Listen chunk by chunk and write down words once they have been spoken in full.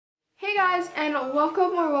guys, and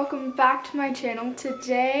welcome back to my channel.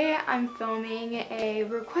 Today I'm filming a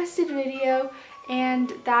requested video,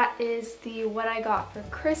 and that is the what I got for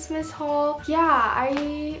Christmas haul. Yeah,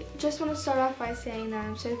 I just want to start off by saying that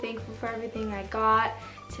I'm so thankful for everything I got.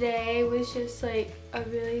 Today was just like a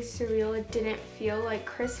really surreal, it didn't feel like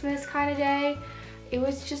Christmas kind of day. It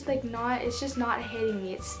was just like it's just not hitting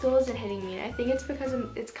me. It still isn't hitting me. And I think it's because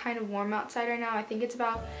it's kind of warm outside right now. I think it's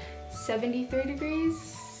about 73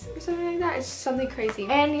 degrees or something like that. It's something crazy.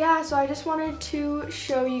 And yeah, so I just wanted to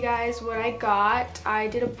show you guys what I got. I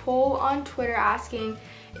did a poll on Twitter asking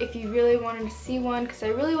if you really wanted to see one, because I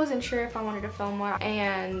really wasn't sure if I wanted to film one,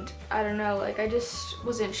 and I don't know, like I just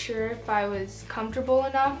wasn't sure if I was comfortable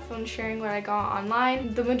enough when sharing what I got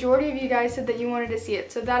online. The majority of you guys said that you wanted to see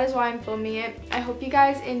it, so that is why I'm filming it. I hope you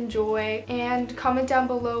guys enjoy, and comment down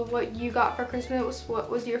below what you got for Christmas, what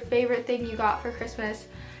was your favorite thing you got for Christmas,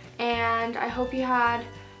 and I hope you had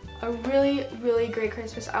a really great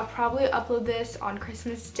Christmas. I'll probably upload this on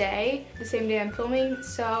Christmas Day, the same day I'm filming.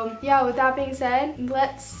 So yeah, with that being said,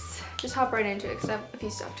 let's just hop right into it because I have a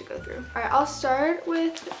few stuff to go through. Alright, I'll start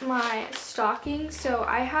with my stocking. So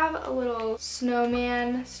I have a little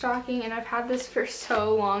snowman stocking, and I've had this for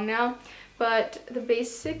so long now. But the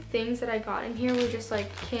basic things that I got in here were just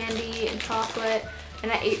like candy and chocolate,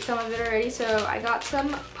 and I ate some of it already. So I got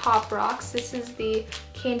some Pop Rocks. This is the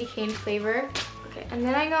candy cane flavor. Okay, and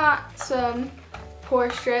then I got some pore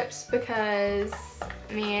strips because,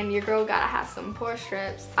 man, your girl gotta have some pore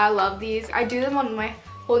strips. I love these. I do them on my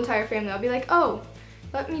whole entire family. I'll be like, oh,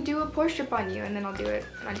 let me do a pore strip on you, and then I'll do it.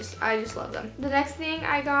 And I just love them. The next thing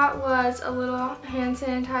I got was a little hand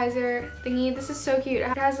sanitizer thingy. This is so cute.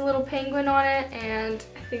 It has a little penguin on it, and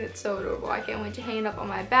I think it's so adorable. I can't wait to hang it up on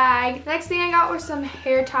my bag. Next thing I got were some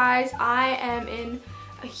hair ties. I am in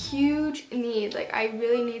a huge need. Like, I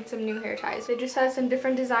really need some new hair ties. It just has some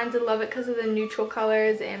different designs. I love it because of the neutral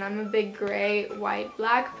colors, and I'm a big gray, white,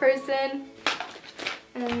 black person.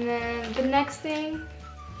 And then the next thing,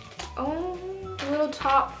 oh, the little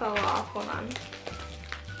top fell off. Hold on.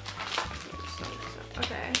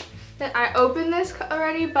 Okay. Then I opened this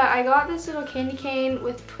already, but I got this little candy cane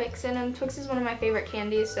with Twix in them. Twix is one of my favorite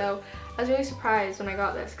candies, so I was really surprised when I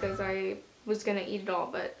got this because I was gonna eat it all,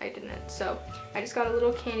 but I didn't. So I just got a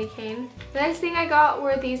little candy cane. The next thing I got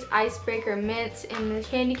were these icebreaker mints in the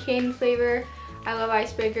candy cane flavor. I love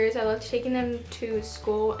icebreakers. I love taking them to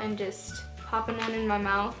school and just popping one in my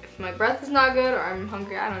mouth. If my breath is not good or I'm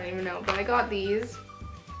hungry, I don't even know, but I got these.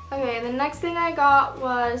 Okay, the next thing I got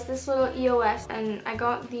was this little EOS, and I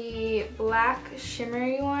got the black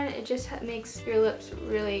shimmery one. It just makes your lips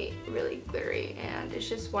really glittery, and it's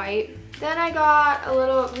just white. Then I got a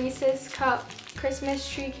little Reese's Cup Christmas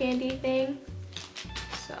tree candy thing.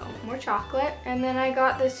 So, more chocolate. And then I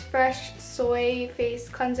got this fresh soy face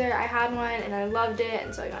cleanser. I had one and I loved it,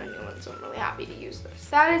 and so I got a new one, so I'm really happy to use this.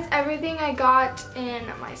 That is everything I got in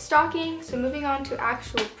my stocking. So moving on to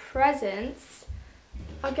actual presents.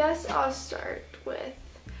 I guess I'll start with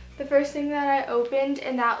the first thing that I opened,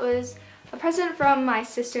 and that was a present from my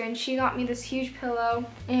sister, and she got me this huge pillow,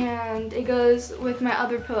 and it goes with my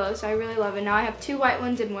other pillow, so I really love it. Now I have two white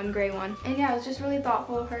ones and one gray one, and yeah, it was just really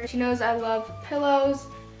thoughtful of her. She knows I love pillows,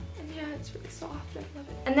 and yeah, it's really soft. I love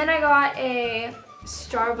it. And then I got a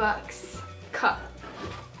Starbucks cup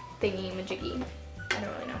thingy majiggy. I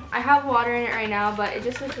don't really know. I have water in it right now, but it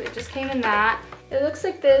just came in that. It looks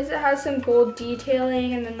like this. It has some gold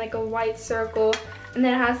detailing and then like a white circle, and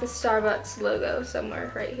then it has the Starbucks logo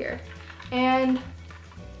somewhere right here. And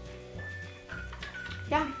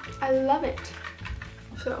yeah, I love it.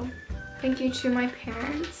 So thank you to my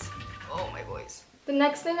parents. Oh, my voice. The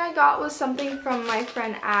next thing I got was something from my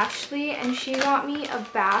friend Ashley, and she got me a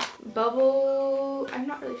bath bubble. I'm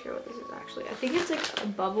not really sure what this is actually. I think it's like a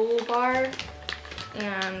bubble bar.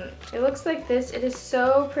 And it looks like this. It is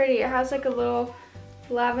so pretty. It has like a little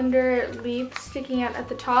lavender leaf sticking out at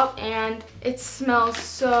the top, and it smells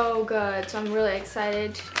so good. So I'm really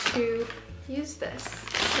excited to use this.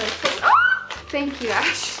 So, thank you,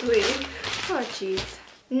 Ashley. Oh, jeez.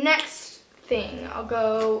 Next thing, I'll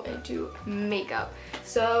go into makeup.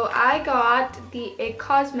 So I got the IT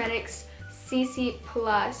Cosmetics CC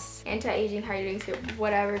Plus Anti-Aging Hydrating Serum,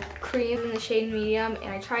 whatever, cream in the shade medium,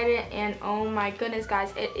 and I tried it, and oh my goodness,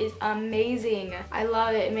 guys, it is amazing. I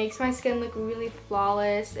love it. It makes my skin look really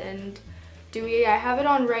flawless and dewy. I have it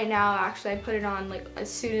on right now, actually. I put it on like as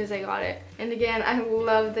soon as I got it. And again, I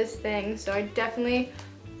love this thing, so I definitely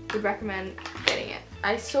would recommend getting it.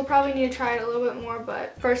 I still probably need to try it a little bit more,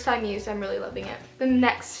 but first time use, I'm really loving it. The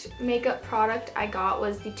next makeup product I got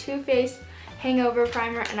was the Too Faced hangover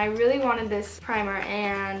primer, and I really wanted this primer,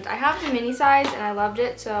 and I have the mini size and I loved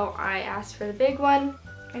it, so I asked for the big one.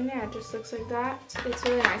 And yeah, it just looks like that. It's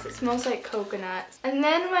really nice. It smells like coconut. And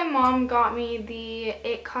then my mom got me the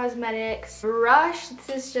It Cosmetics brush.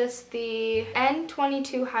 This is just the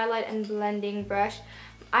N22 highlight and blending brush.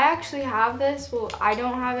 I actually have this. Well, I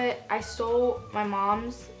don't have it. I stole my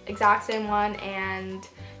mom's exact same one, and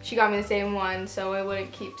she got me the same one, so I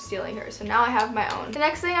wouldn't keep stealing her. So now I have my own. The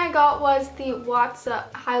next thing I got was the What's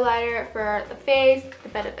Up highlighter for the face, the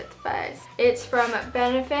Benefit face. It's from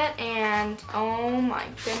Benefit, and oh my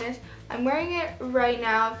goodness, I'm wearing it right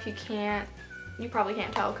now. If you can't, you probably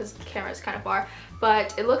can't tell because the camera is kind of far,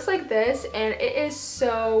 but it looks like this, and it is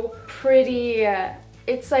so pretty.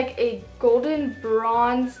 It's like a golden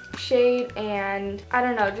bronze shade, and I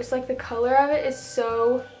don't know, just like the color of it is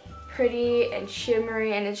so pretty and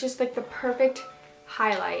shimmery, and it's just like the perfect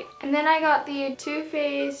highlight. And then I got the Too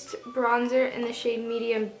Faced bronzer in the shade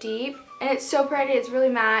Medium Deep, and it's so pretty. It's really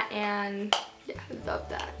matte, and yeah, I love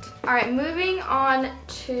that. All right, moving on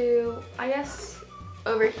to, I guess,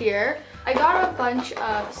 over here. I got a bunch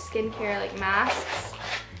of skincare like masks,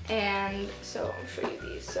 and so I'll show you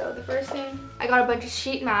these. So the first thing, I got a bunch of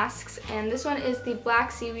sheet masks, and this one is the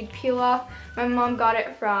Black Seaweed Peel Off. My mom got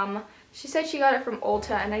it from, she said she got it from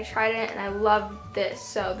Ulta, and I tried it and I love this.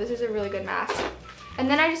 So this is a really good mask. And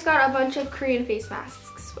then I just got a bunch of Korean face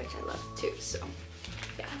masks, which I love too, so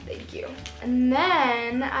yeah, thank you. And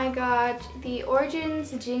then I got the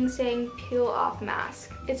Origins Ginseng Peel Off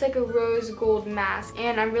Mask. It's like a rose gold mask,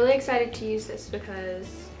 and I'm really excited to use this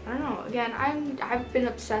because, I don't know, again, I've been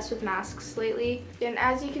obsessed with masks lately, and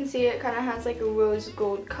as you can see, it kind of has like a rose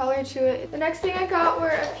gold color to it. The next thing I got were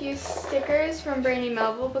a few stickers from Brandy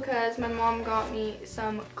Melville because my mom got me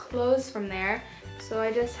some clothes from there. So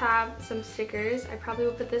I just have some stickers. I probably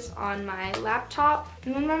will put this on my laptop.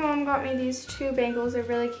 And then my mom got me these two bangles. They're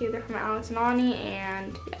really cute. They're from Alex Nani,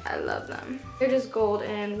 and yeah, I love them. They're just gold,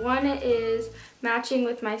 and one is matching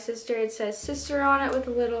with my sister. It says sister on it with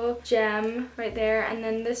a little gem right there. And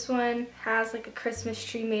then this one has like a Christmas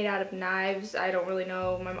tree made out of knives. I don't really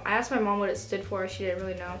know. I asked my mom what it stood for. She didn't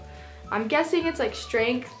really know. I'm guessing it's like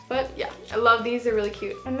strength, but yeah, I love these. They're really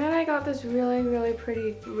cute. And then I got this really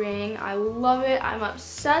pretty ring. I love it. I'm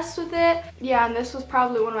obsessed with it. Yeah, and this was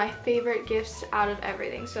probably one of my favorite gifts out of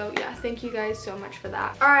everything. So yeah, thank you guys so much for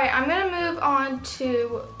that. All right, I'm gonna move on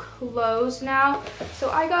to clothes now. So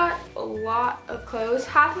I got a lot of clothes.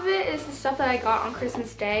 Half of it is the stuff that I got on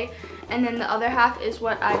Christmas Day, and then the other half is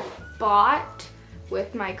what I bought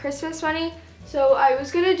with my Christmas money. So I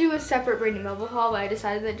was gonna do a separate Brandy Melville haul, but I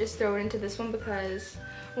decided to just throw it into this one because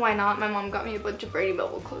why not? My mom got me a bunch of Brandy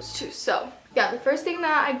Melville clothes too. So yeah, the first thing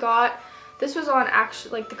that I got, this was on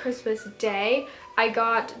actually like the Christmas Day. I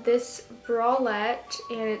got this bralette,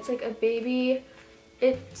 and it's like a baby,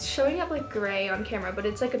 it's showing up like gray on camera, but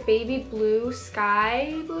it's like a baby blue,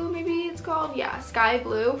 sky blue maybe it's called. Yeah, sky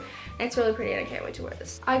blue. And it's really pretty, and I can't wait to wear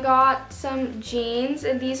this. I got some jeans,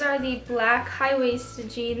 and these are the black high-waisted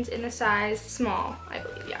jeans in the size small, I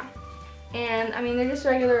believe, yeah. And I mean, they're just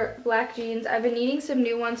regular black jeans. I've been needing some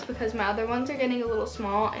new ones because my other ones are getting a little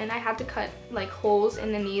small, and I had to cut like holes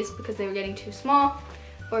in the knees because they were getting too small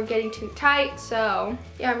or getting too tight. So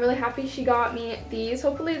yeah, I'm really happy she got me these.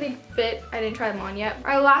 Hopefully they fit. I didn't try them on yet. All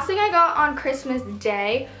right, last thing I got on Christmas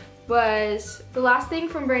Day was, the last thing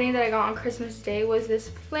from Brandy that I got on Christmas Day was this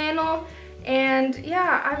flannel. And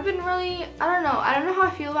yeah, I've been really, I don't know how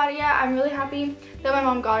I feel about it yet. I'm really happy that my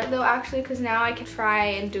mom got it though, actually, because now I can try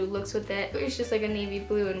and do looks with it. It's just like a navy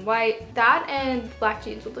blue and white. That and black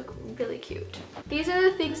jeans would look really cute. These are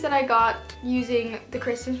the things that I got using the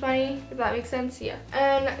Christmas money, if that makes sense. Yeah.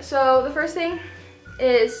 And so the first thing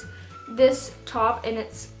is this top, and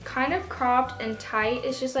it's kind of cropped and tight.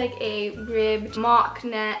 It's just like a ribbed mock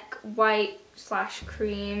neck, white /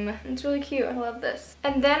 cream. It's really cute. I love this.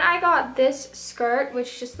 And then I got this skirt,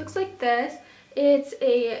 which just looks like this. It's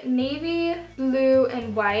a navy blue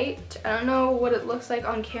and white. I don't know what it looks like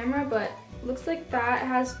on camera, but it looks like that. It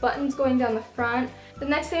has buttons going down the front. The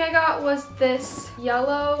next thing I got was this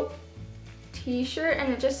yellow t-shirt,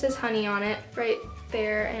 and it just says honey on it right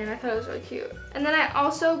there, and I thought it was really cute. And then I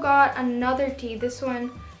also got another tee. This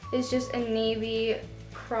one is just a navy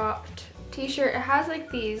cropped t-shirt. It has like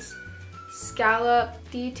these scallop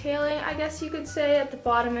detailing, I guess you could say, at the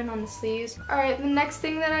bottom and on the sleeves. All right, the next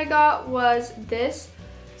thing that I got was this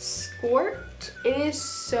skirt. It is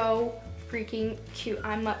so freaking cute.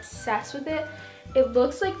 I'm obsessed with it. It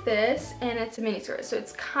looks like this, and it's a mini skirt, so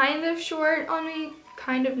it's kind of short on me,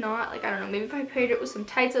 kind of not. Like, I don't know, maybe if I paired it with some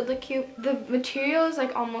tights it'd look cute. The material is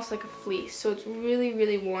like almost like a fleece, so it's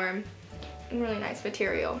really warm. really nice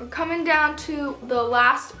material. We're coming down to the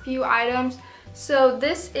last few items. So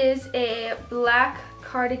this is a black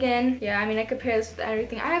cardigan. Yeah, I mean, I could pair this with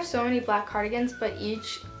everything. I have so many black cardigans, but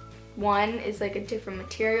each one is like a different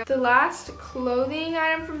material. The last clothing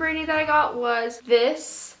item from Brandy that I got was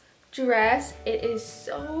this dress. It is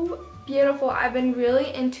so beautiful. I've been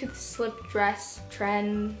really into the slip dress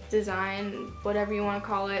trend, design, whatever you want to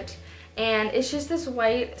call it. And it's just this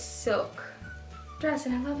white silk dress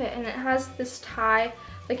and I love it. And it has this tie,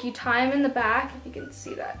 like you tie them in the back, if you can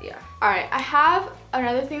see that, yeah. All right, I have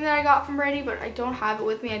another thing that I got from Brandy, but I don't have it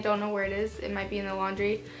with me. I don't know where it is. It might be in the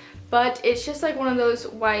laundry. But it's just like one of those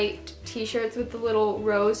white t-shirts with the little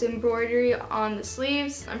rose embroidery on the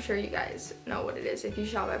sleeves. I'm sure you guys know what it is if you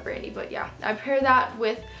shop at Brandy, but yeah. I paired that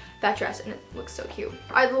with that dress and it looks so cute.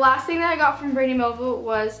 All right, the last thing that I got from Brandy Melville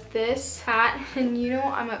was this hat, and you know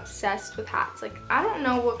I'm obsessed with hats. Like, I don't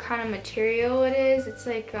know what kind of material it is. It's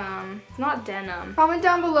like, it's not denim. Comment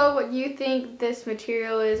down below what you think this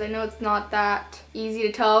material is. I know it's not that easy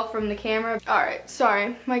to tell from the camera. All right,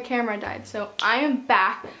 sorry, my camera died, so I am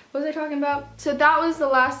back. What was I talking about? So that was the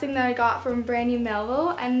last thing that I got from Brandy Melville,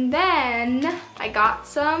 and then I got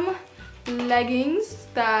some leggings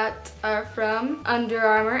that are from Under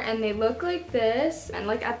Armour, and they look like this, and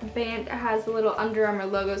like at the band it has the little Under Armour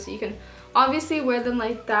logo, so you can obviously wear them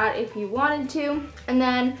like that if you wanted to. And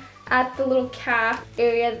then at the little calf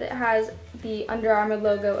area that has the Under Armour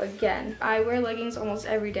logo again. I wear leggings almost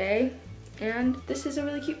every day, and this is a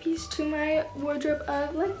really cute piece to my wardrobe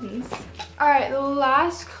of leggings. All right, the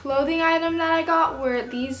last clothing item that I got were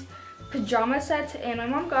these pajama sets, and my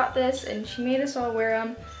mom got this and she made us all wear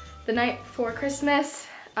them the night before Christmas,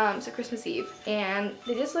 so Christmas Eve, and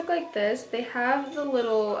they just look like this. They have the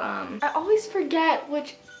little, I always forget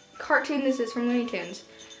which cartoon this is from Looney Tunes.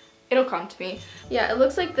 It'll come to me. Yeah, it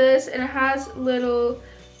looks like this, and it has little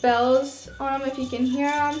bells on them if you can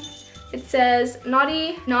hear them. It says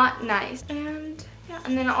naughty, not nice, and yeah,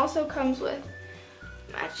 and then it also comes with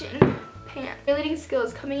matching pants. Cheerleading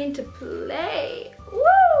skills coming into play. Woo!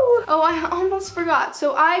 Oh, I almost forgot.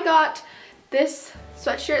 So I got this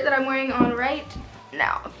sweatshirt that I'm wearing on right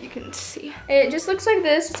now, if you can see. It just looks like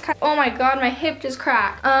this. It's kind of, oh my god, my hip just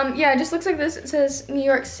cracked. Yeah, it just looks like this. It says New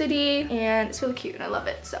York City, and it's really cute, and I love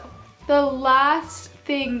it. So the last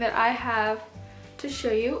thing that I have to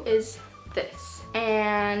show you is this,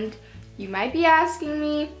 and you might be asking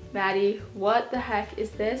me, Maddie, what the heck is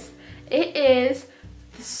this? It is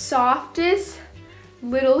the softest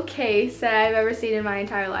little case that I've ever seen in my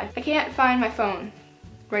entire life. I can't find my phone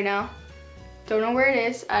right now. Don't know where it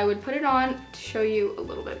is. I would put it on to show you a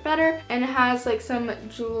little bit better. And it has like some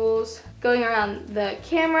jewels going around the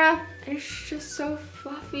camera. It's just so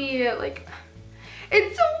fluffy. Like,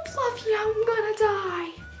 it's so fluffy, I'm gonna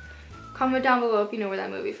die. Comment down below if you know where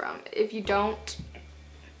that movie from. If you don't,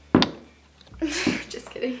 just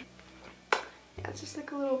kidding. Yeah, it's just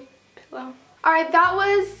like a little pillow. All right, that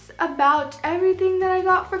was about everything that I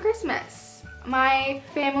got for Christmas. My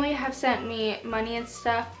family have sent me money and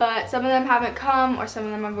stuff, but some of them haven't come, or some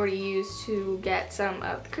of them I've already used to get some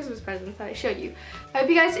of the Christmas presents that I showed you. I hope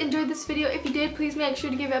you guys enjoyed this video. If you did, please make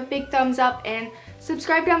sure to give it a big thumbs up and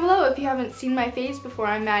subscribe down below if you haven't seen my face before.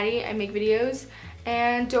 I'm Maddie, I make videos.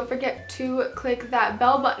 And don't forget to click that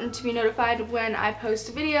bell button to be notified when I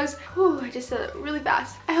post videos. Whew, I just said it really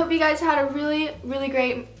fast. I hope you guys had a really, really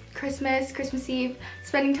great Christmas Eve,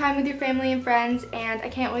 spending time with your family and friends, and I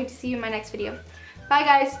can't wait to see you in my next video. Bye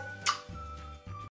guys!